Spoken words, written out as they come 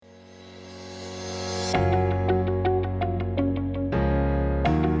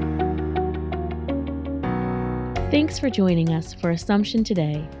Thanks for joining us for Assumption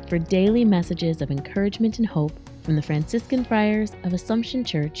Today for daily messages of encouragement and hope from the Franciscan Friars of Assumption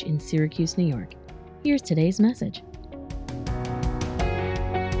Church in Syracuse, New York. Here's today's message.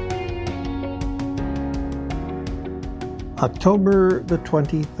 October the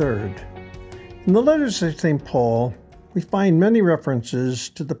 23rd. In the letters of St. Paul, we find many references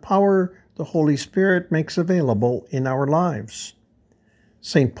to the power the Holy Spirit makes available in our lives.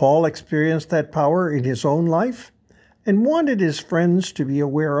 St. Paul experienced that power in his own life and wanted his friends to be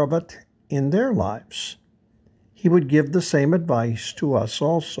aware of it in their lives. He would give the same advice to us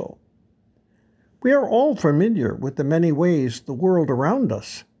also. We are all familiar with the many ways the world around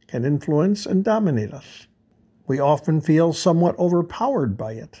us can influence and dominate us. We often feel somewhat overpowered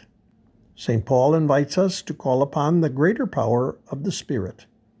by it. St. Paul invites us to call upon the greater power of the Spirit.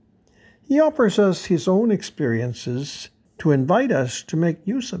 He offers us his own experiences to invite us to make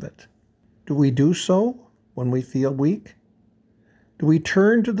use of it. Do we do so when we feel weak? Do we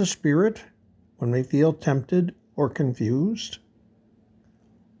turn to the Spirit when we feel tempted or confused?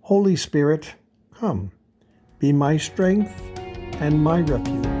 Holy Spirit, come, be my strength and my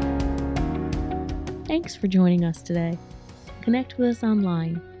refuge. Thanks for joining us today. Connect with us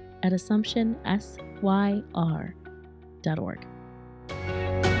online at AssumptionSYR.org.